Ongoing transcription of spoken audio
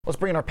Let's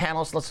bring in our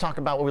panelists. Let's talk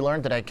about what we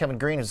learned today. Kevin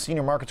Green is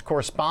senior markets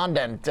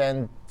correspondent,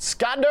 and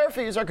Scott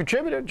Durfee is our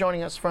contributor,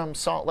 joining us from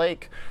Salt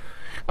Lake.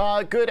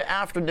 Good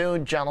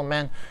afternoon,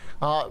 gentlemen.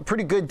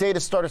 Pretty good day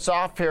to start us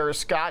off here.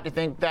 Scott, do you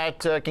think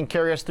that can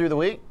carry us through the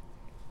week?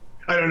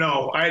 I don't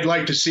know. I'd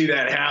like to see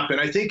that happen.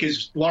 I think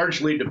it's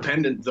largely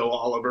dependent, though,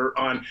 Oliver,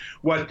 on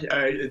what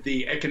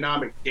the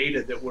economic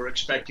data that we're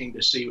expecting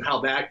to see,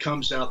 how that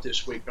comes out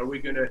this week. Are we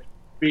going to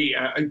be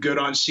good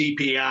on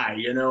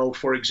CPI?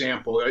 For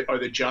example, are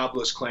the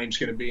jobless claims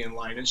going to be in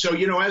line? And so,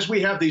 as we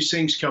have these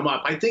things come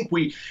up, I think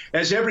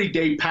as every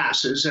day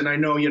passes, and I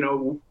know,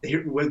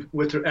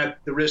 with at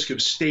the risk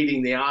of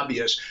stating the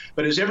obvious,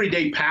 but as every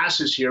day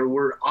passes here,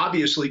 we're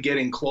obviously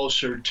getting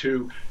closer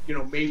to,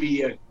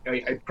 maybe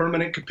a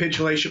permanent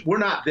capitulation. We're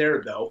not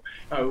there, though.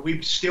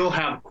 We still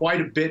have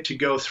quite a bit to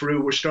go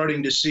through. We're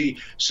starting to see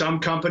some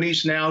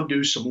companies now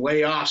do some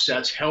layoffs.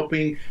 That's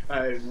helping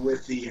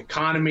with the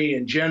economy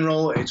in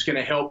general. It's going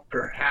to help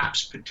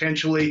perhaps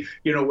potentially,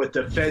 with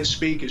the Fed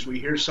speak, as we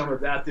hear some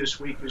of that this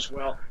week as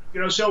well.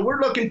 So we're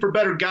looking for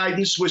better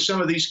guidance with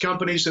some of these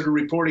companies that are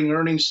reporting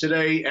earnings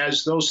today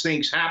as those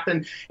things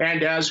happen,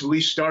 and as we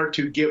start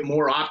to get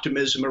more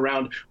optimism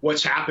around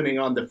what's happening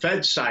on the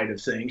Fed side of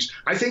things.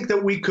 I think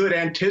that we could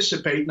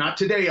anticipate, not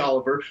today,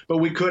 Oliver, but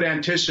we could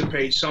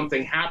anticipate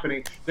something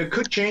happening that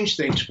could change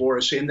things for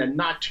us in the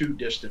not too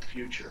distant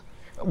future.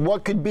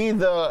 What could be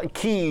the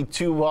key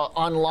to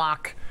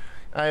unlock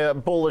a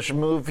bullish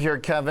move here,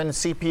 Kevin?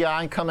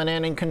 CPI coming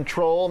in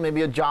control,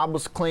 maybe a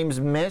jobless claims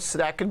miss.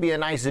 That could be a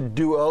nice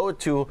duo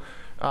to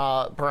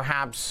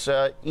perhaps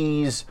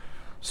ease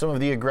some of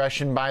the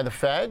aggression by the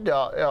Fed.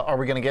 Are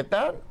we going to get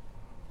that?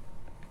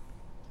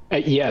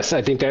 Yes,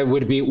 I think that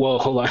would be, well,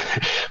 hold on.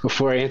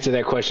 Before I answer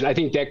that question, I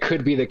think that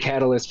could be the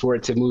catalyst for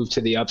it to move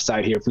to the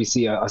upside here. If we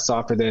see a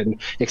softer than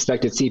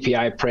expected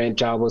CPI print,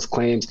 jobless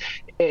claims,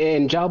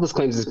 and jobless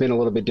claims has been a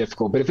little bit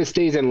difficult, but if it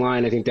stays in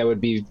line, I think that would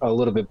be a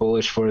little bit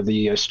bullish for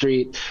the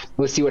street.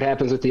 Let's see what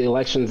happens with the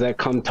elections that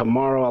come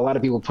tomorrow. A lot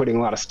of people putting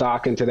a lot of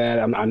stock into that.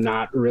 I'm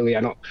not really.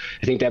 I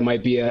think that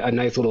might be a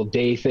nice little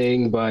day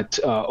thing, but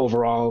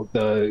overall,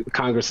 the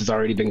Congress has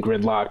already been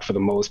gridlocked for the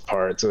most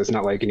part, so it's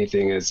not like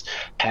anything is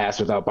passed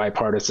without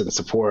bipartisan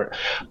support.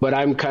 But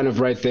I'm kind of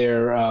right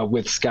there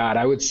with Scott.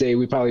 I would say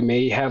we probably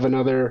may have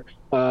another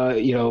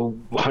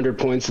 100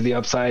 points to the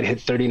upside,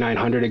 hit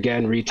 3,900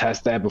 again,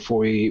 retest that before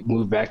we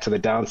move back to the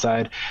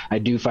downside. I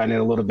do find it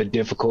a little bit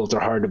difficult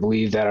or hard to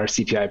believe that our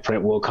CPI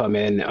print will come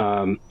in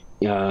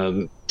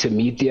to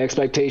meet the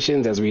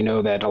expectations, as we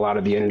know that a lot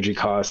of the energy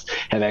costs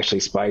have actually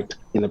spiked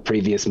in the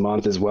previous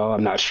month as well.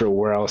 I'm not sure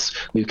where else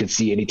we could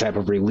see any type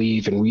of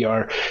relief, and we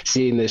are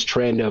seeing this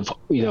trend of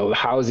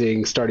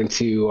housing starting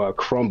to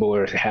crumble,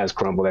 or it has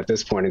crumbled at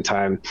this point in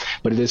time.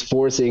 But it is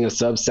forcing a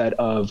subset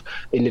of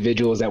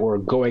individuals that were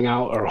going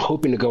out or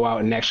hoping to go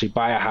out and actually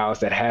buy a house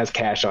that has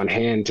cash on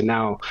hand to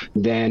now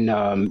then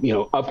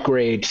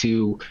upgrade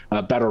to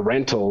better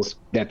rentals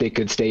that they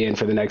could stay in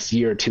for the next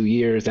year or 2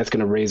 years. That's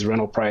going to raise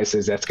rental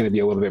prices. That's going to be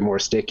a little bit more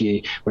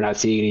sticky. We're not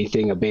seeing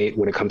anything abate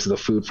when it comes to the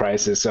food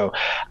prices. So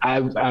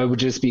I would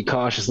just be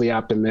cautiously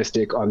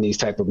optimistic on these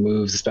type of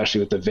moves,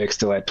 especially with the VIX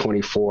still at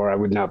 24. I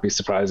would not be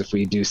surprised if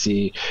we do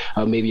see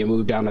maybe a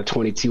move down to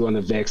 22 on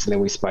the VIX and then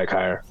we spike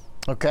higher.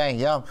 Okay,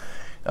 yeah.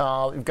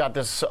 We've got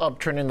this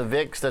uptrend in the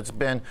VIX that's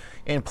been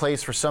in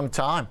place for some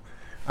time.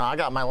 I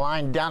got my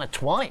line down at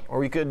 20, or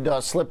we could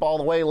slip all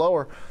the way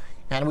lower,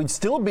 and we'd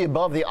still be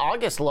above the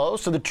August low,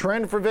 so the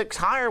trend for VIX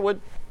higher would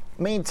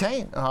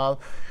maintain.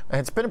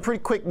 It's been a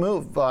pretty quick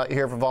move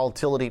here for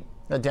volatility,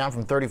 down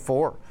from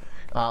 34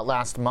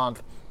 last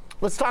month.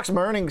 Let's talk some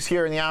earnings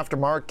here in the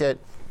aftermarket.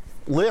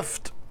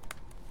 Lyft,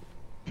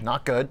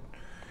 not good.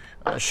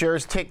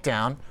 Shares tick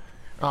down.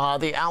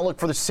 The outlook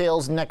for the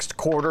sales next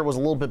quarter was a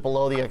little bit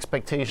below the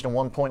expectation of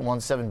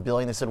 1.17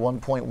 billion. They said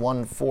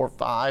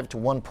 1.145 to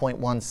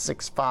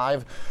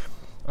 1.165.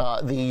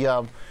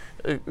 The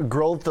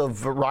growth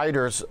of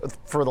riders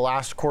for the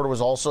last quarter was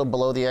also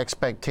below the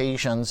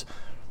expectations,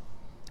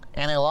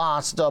 and they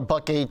lost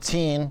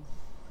 $1.18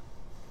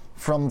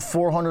 from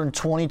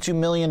 $422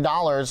 million,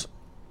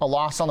 a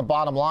loss on the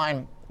bottom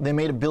line. They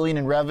made $1 billion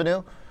in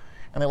revenue,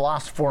 and they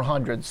lost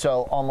 400.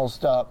 So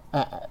almost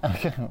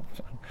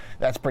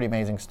that's pretty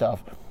amazing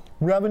stuff.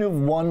 Revenue of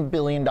 $1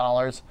 billion,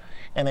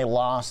 and they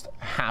lost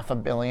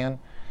 $500 million.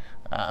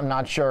 I'm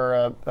not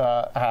sure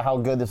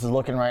how good this is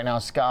looking right now,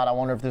 Scott. I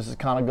wonder if this is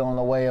kind of going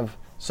the way of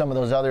some of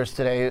those others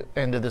today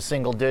into the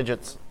single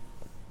digits.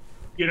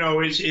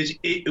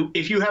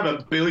 If you have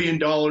 $1 billion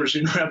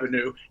in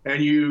revenue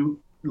and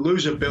you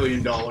lose $1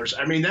 billion,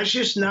 I mean, that's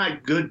just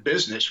not good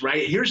business,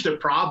 right? Here's the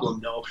problem,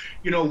 though.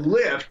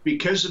 Lyft,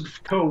 because of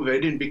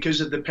COVID and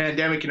because of the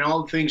pandemic and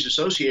all the things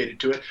associated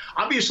to it,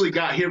 obviously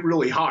got hit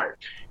really hard.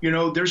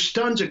 There's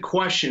tons of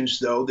questions,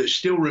 though, that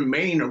still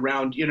remain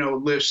around,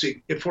 Lyft's,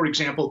 for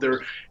example,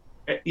 their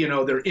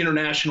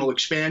international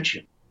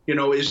expansion.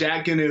 Is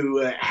that going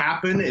to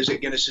happen? Is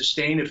it going to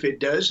sustain? If it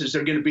does, is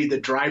there going to be the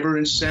driver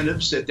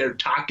incentives that they're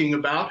talking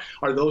about?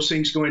 Are those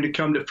things going to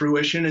come to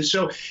fruition? And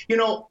so,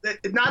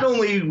 not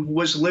only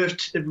was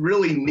Lyft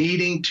really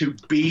needing to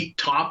beat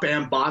top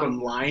and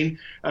bottom line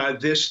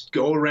this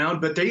go around,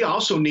 but they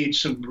also need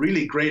some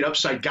really great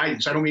upside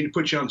guidance. I don't mean to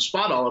put you on the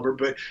spot, Oliver,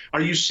 but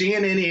are you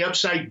seeing any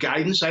upside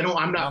guidance?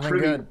 I'm not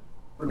privy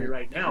for me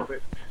right now,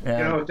 but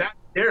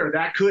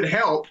that could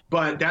help,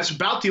 but that's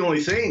about the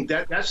only thing.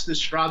 That's the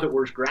straw that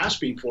we're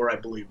grasping for, I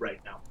believe, right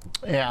now.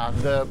 Yeah,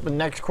 the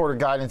next quarter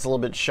guidance a little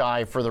bit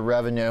shy for the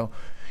revenue,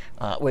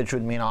 which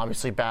would mean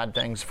obviously bad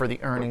things for the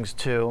earnings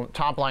too.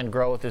 Top line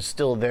growth is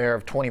still there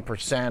of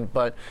 20%,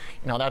 but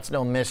that's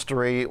no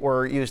mystery.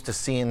 We're used to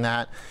seeing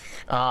that.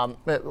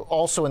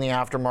 Also in the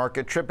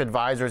aftermarket,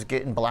 TripAdvisor is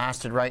getting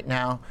blasted right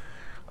now,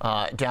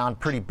 down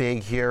pretty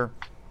big here.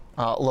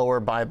 Lower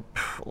by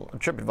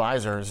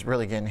TripAdvisor is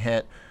really getting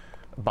hit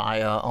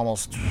by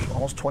almost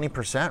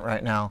 20%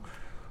 right now.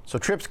 So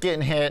Trip's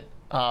getting hit,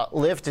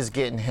 Lyft is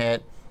getting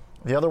hit.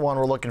 The other one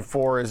we're looking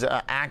for is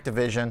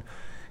Activision,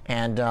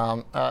 and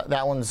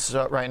that one's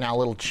right now a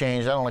little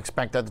changed. I don't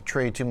expect that to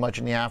trade too much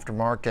in the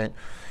aftermarket.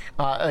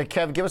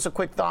 Kev, give us a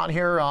quick thought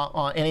here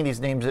on any of these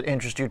names that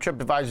interest you.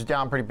 TripAdvisor is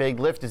down pretty big,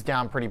 Lyft is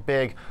down pretty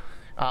big.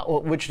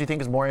 Which do you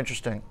think is more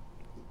interesting?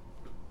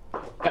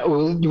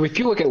 Well, if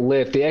you look at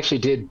Lyft, they actually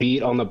did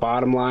beat on the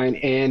bottom line,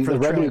 and the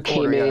revenue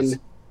came in,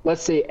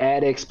 let's say,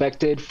 as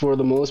expected for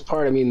the most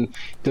part. I mean,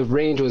 the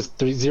range was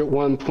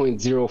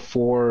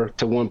 1.04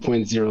 to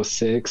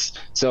 1.06.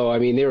 So, I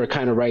mean, they were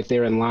kind of right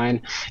there in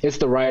line. It's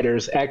the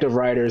riders, active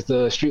riders.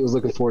 The street was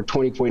looking for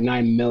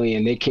 20.9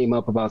 million. They came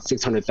up about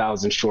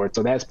 600,000 short.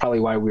 So that's probably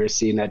why we were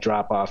seeing that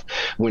drop off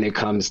when it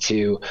comes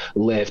to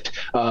Lyft.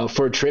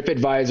 For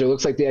TripAdvisor, it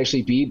looks like they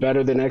actually beat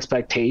better than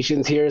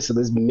expectations here. So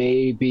this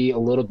may be a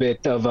little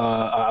bit of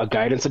a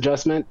guidance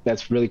adjustment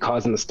that's really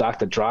causing the stock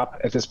to drop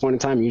at this point in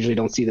time. You usually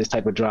don't see this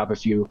type of drop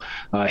if you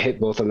hit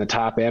both on the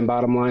top and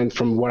bottom line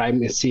from what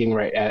I'm seeing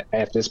right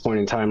at this point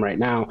in time right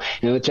now.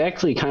 And it's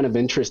actually kind of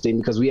interesting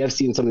because we have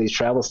seen some of these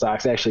travel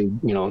stocks actually,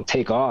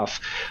 take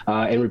off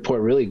and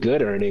report really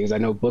good earnings. I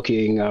know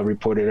Booking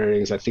reported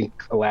earnings, I think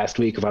last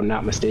week, if I'm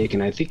not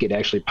mistaken. I think it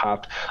actually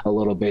popped a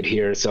little bit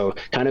here. So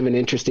kind of an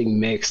interesting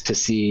mix to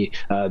see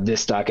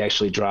this stock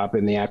actually drop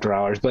in the after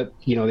hours. But,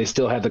 they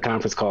still have the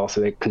conference call,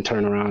 so they can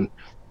turn around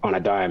on a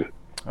dime.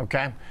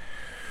 Okay.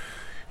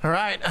 All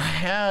right,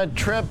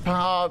 Trip,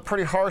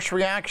 pretty harsh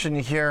reaction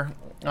here.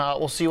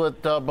 We'll see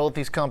what both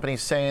these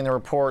companies say in the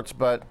reports,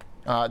 but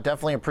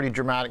definitely a pretty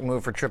dramatic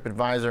move for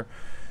TripAdvisor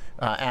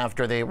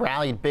after they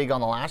rallied big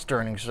on the last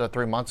earnings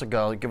 3 months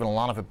ago, giving a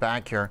lot of it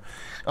back here.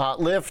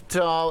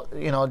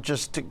 Lyft,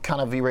 just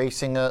kind of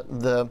erasing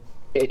the.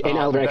 And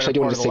Oliver, actually, I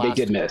do want to say they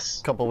did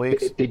miss. Couple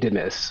weeks. They did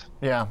miss.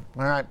 Yeah.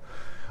 All right.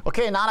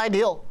 Okay, not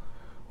ideal.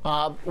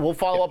 We'll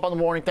follow up on the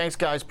morning. Thanks,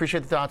 guys.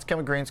 Appreciate the thoughts.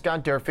 Kevin Green,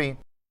 Scott Durfee.